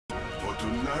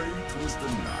Tonight was the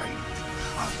night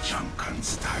of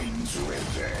Junkenstein's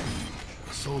revenge.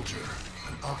 A soldier,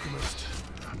 an alchemist,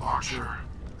 an archer,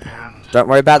 and... Don't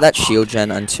worry about that shield gen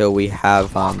until we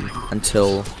have,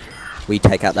 until we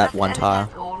take out that one tire.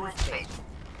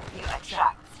 You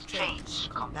attract strange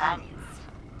companions.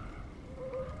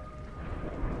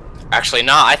 Actually,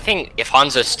 no, I think if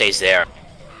Hanzo stays there,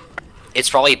 it's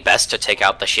probably best to take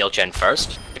out the shield gen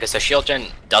first, because the shield gen,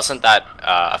 doesn't that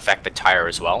affect the tire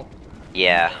as well?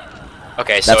 Yeah.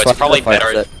 Okay, so it's probably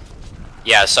better.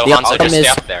 Yeah, so The Hanzo just stay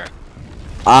Alchemist- up there.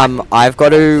 I've got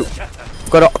to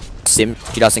sim.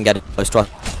 She doesn't get it close to us.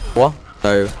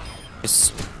 So,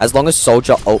 as long as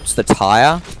soldier ults the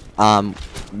tire,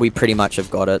 we pretty much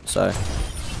have got it. So,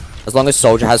 as long as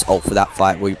soldier has ult for that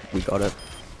fight, we got it.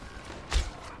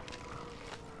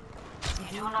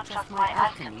 You do not trust my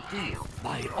alchemy, do you?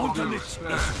 My ultimate is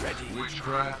ready.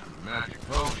 Witchcraft and magic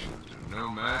potions are no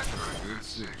match for a good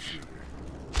six-shooter.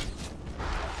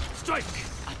 Strike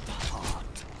at the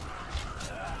heart.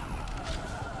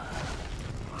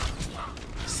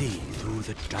 See through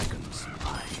the dragon's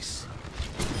eyes.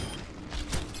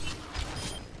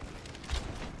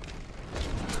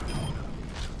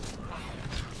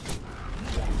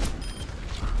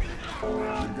 The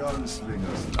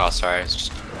gunslingers. Oh, sorry. It's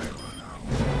just...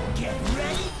 Get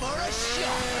ready for a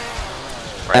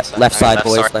shot. Right Left side, left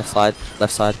boys. side. Left side.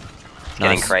 Left side. It's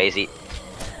getting Nice. crazy.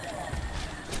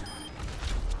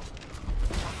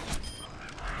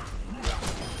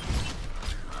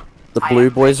 The blue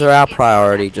boys are our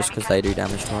priority just because they do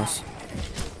damage to us.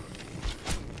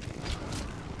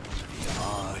 The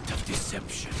art of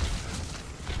deception.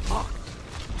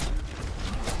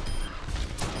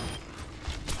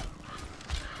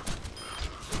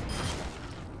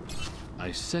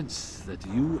 I sense that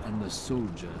you and the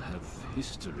soldier have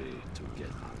history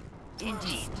together.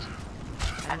 Indeed.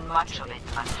 And much of it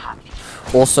unhappy.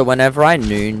 Also, whenever I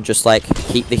noon, just like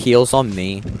keep the heals on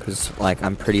me because like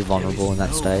I'm pretty vulnerable in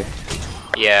that state.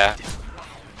 Yeah.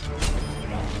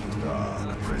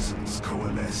 Dark presence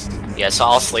coalesced in Yeah, so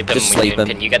I'll sleep him. Just when sleep you, him.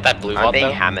 Can you get that blue I'm one being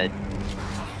though? hammered.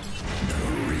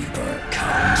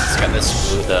 Let's get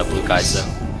this blue, the blue guys though.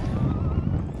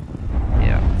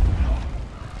 Yeah.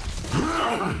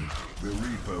 The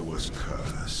Reaper was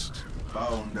cursed,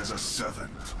 bound as a servant.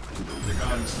 The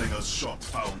Gunslinger's shot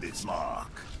found its mark,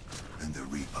 and the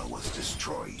Reaper was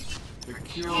destroyed.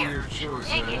 Peculiar choice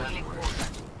of headway.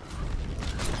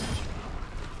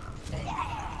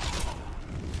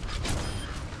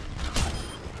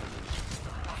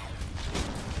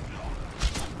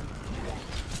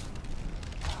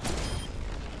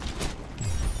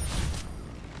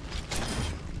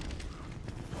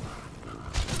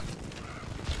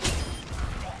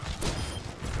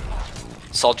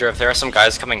 Soldier, if there are some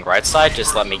guys coming right side,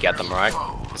 just let me get them, right?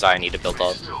 Because I need to build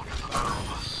up.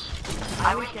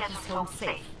 I will get us home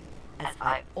safe, as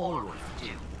I always do.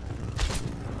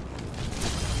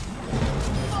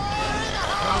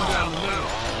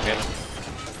 Good.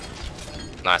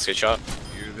 Nice, good shot.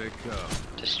 Here they come.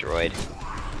 Destroyed.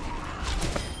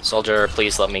 Soldier,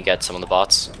 please let me get some of the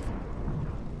bots.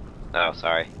 Oh,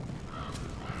 sorry.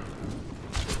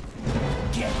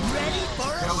 Get ready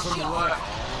for Come from the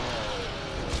left.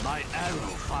 My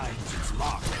arrow finds its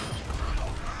mark.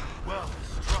 Well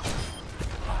struck.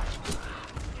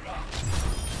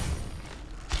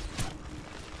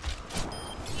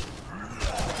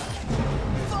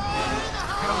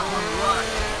 Come from the right.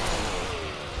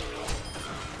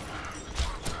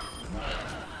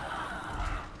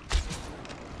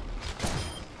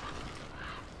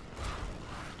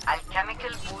 Alchemical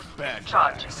boost Bad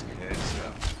charge. guys. Heads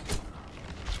up.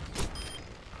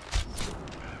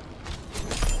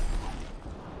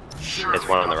 There's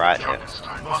one on the right, yeah.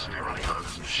 Junkenstein must be running out of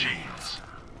his machines.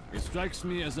 It strikes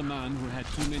me as a man who had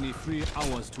too many free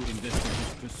hours to invest in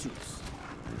his pursuits.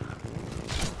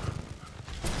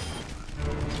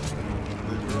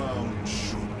 the ground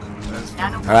shook as the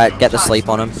Alright, get the sleep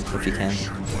on him if you can.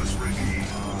 was ready.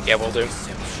 Yeah, we'll do.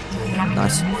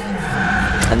 Nice.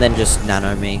 And then just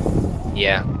nano me.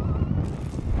 Yeah.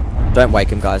 Don't wake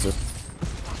him, guys. Oh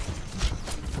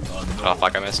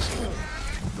fuck, I missed.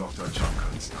 Dr.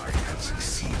 Junkenstein had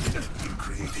succeeded in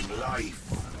creating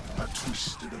life, a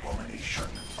twisted abomination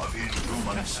of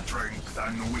inhuman strength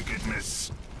and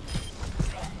wickedness.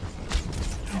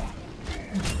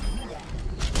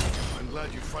 I'm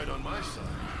glad you fight on my side.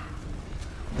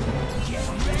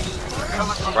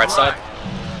 Right side.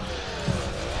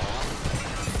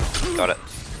 Got it.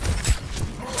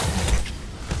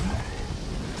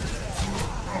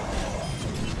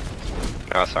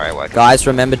 Oh, sorry, I woke up. Guys,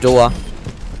 remember door.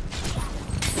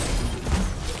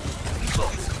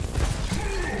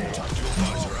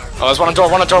 Oh, there's one on door,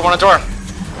 one on door, one on door.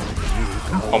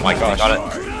 Oh my gosh. Got it.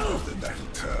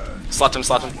 Slapped him,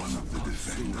 slapped him.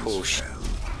 Oh shit.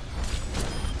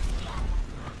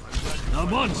 A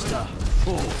monster.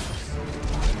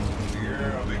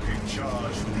 Here they can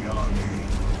charge with the arcade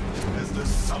as the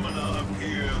summoner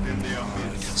appeared in their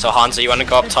midst. So Hanzo, you want to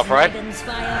go up top right and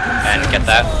get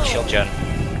that shield gen.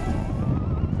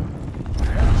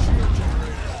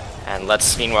 And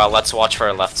meanwhile, let's watch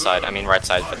for left side. I mean right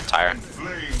side for the tire.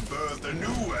 Flame birthed a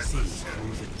new adversary.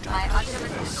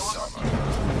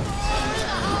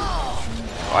 Oh,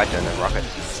 I turned the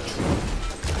rockets.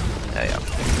 There you go.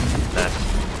 Nice.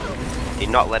 Did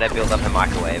not let her build up a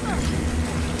microwave.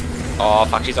 Oh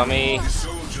fuck, she's on me.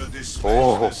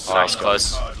 Oh, Nice,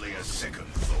 close. Okay,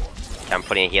 I'm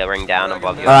putting a heal ring down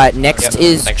above you. Alright, next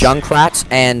is thanks. Junkrat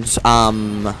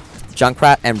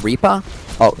and Reaper.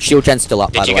 Oh, shield gen's still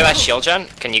up, by Did the you way. get that shield gen?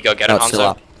 Can you go get No, it, it's still Hanzo?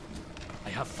 up. I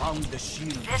have found the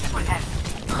shield.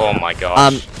 Oh my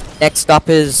gosh. Next up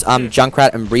is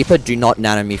Junkrat and Reaper. Do not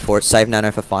nano me for it. Save nano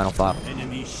for final fight.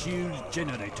 Enemy shield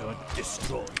generator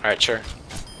destroyed. Alright, sure.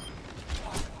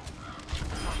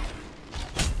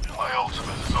 My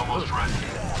ultimate is almost ready.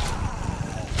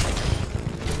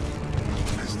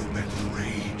 As the battle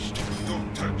raged,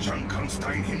 Dr.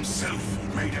 Junkenstein himself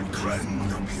made a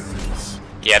grand appearance.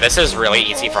 Yeah, this is really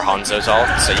easy for Hanzo's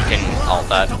ult, so you can ult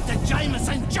that. Dr.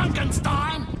 Jameson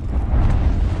Junkenstein!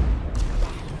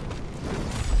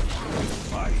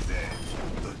 By then,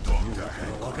 the Doctor had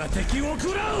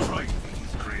right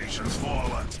his creations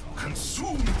forward,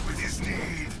 consumed with his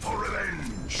need for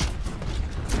revenge.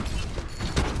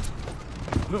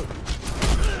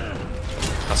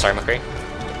 Oh, sorry, McCree.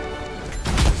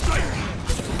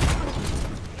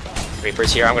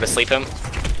 Reaper's here, I'm gonna sleep him.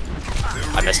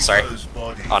 I missed, sorry.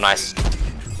 Oh, nice.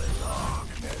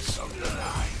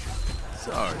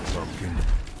 Sorry, pumpkin.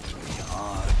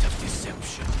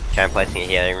 Okay, I'm placing a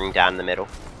healing ring down in the middle.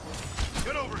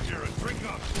 Get over here and drink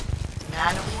up.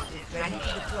 Nanobot is ready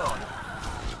to deploy.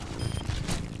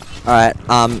 Alright,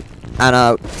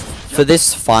 Anna, for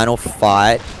this final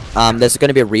fight, there's going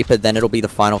to be a Reaper, then it'll be the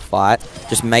final fight.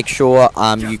 Just make sure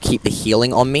you keep the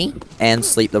healing on me and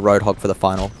sleep the Roadhog for the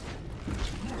final.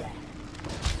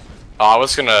 Oh, I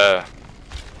was gonna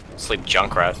sleep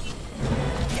Junkrat.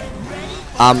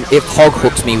 If Hog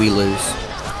hooks me, we lose.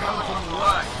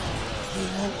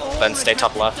 Then stay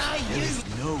top left.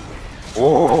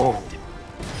 Oh,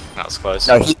 That was close.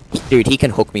 No, dude, he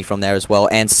can hook me from there as well,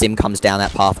 and Sim comes down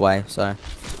that pathway, so.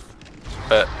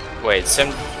 But, wait,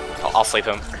 Sim... I'll sleep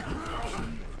him.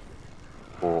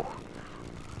 oh.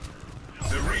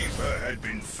 The Reaper had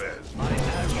been fed.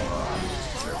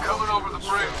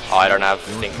 Oh, I don't have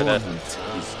a thing for that.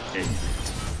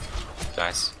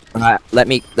 Nice. Alright, let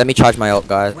me charge my ult,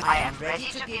 guys. I am ready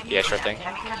to give you Yeah, sure thing.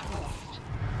 chemical boost.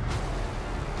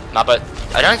 Nah, but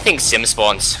I don't think Sim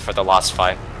spawns for the last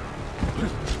fight.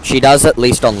 She does at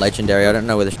least on Legendary, I don't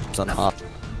know whether she's on half.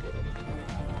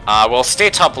 We'll stay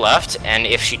top left, and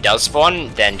if she does spawn,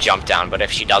 then jump down. But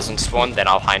if she doesn't spawn, then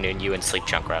I'll high noon you and sleep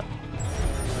Junkrat. In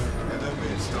the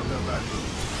midst of the battle,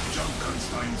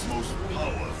 Junkenstein's most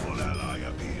powerful ally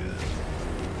appeared.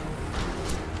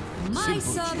 My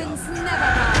servants never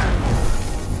die.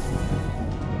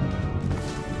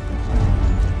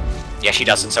 Yeah, she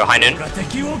doesn't, so high noon. Magic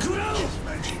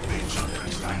made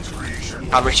Junkenstein's creation.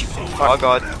 I'll reach you. Oh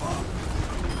god. The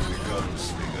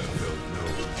Gunslinger felt no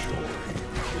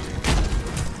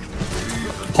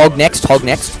joy. Hog next, Hog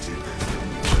next.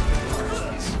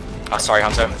 Oh, sorry,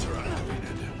 Hanzo.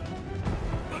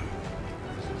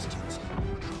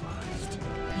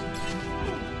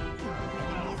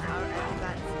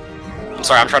 I'm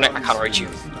sorry, I can't reach you.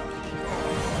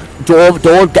 Door,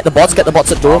 get the bots at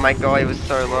Oh door. my god, it was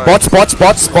so low. Bots. Archer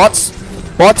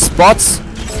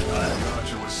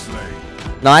was slain.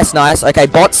 Nice. Okay,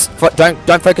 bots.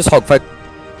 Don't focus Hog. Hog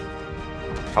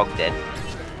dead.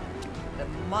 The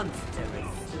monster is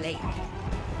slain.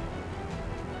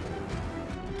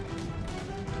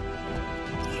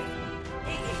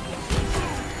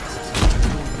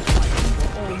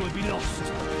 All will be lost.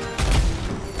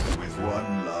 With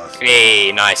one last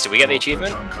Hey, nice. Did we get the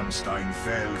achievement? Junkenstein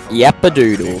fell from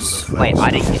Yep-a-doodles. Wait, I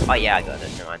didn't get. Oh yeah, I got it.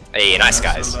 Never mind. Hey, nice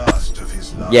guys. the last of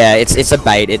his last Yeah, it's a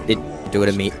bait.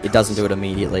 It doesn't do it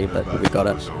immediately, but we got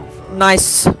it. was over,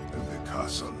 Nice. and the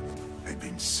castle had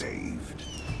been saved.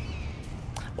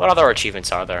 What other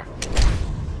achievements are there?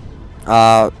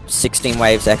 16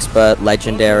 waves expert,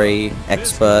 legendary,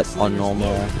 expert on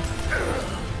normal,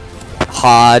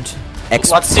 hard, Let's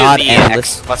do hard, the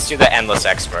endless. let's do the endless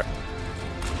expert.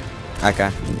 Okay.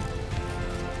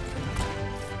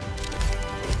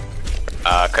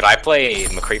 Could I play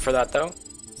McCree for that though?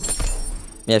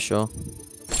 Yeah, sure.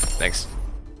 Thanks.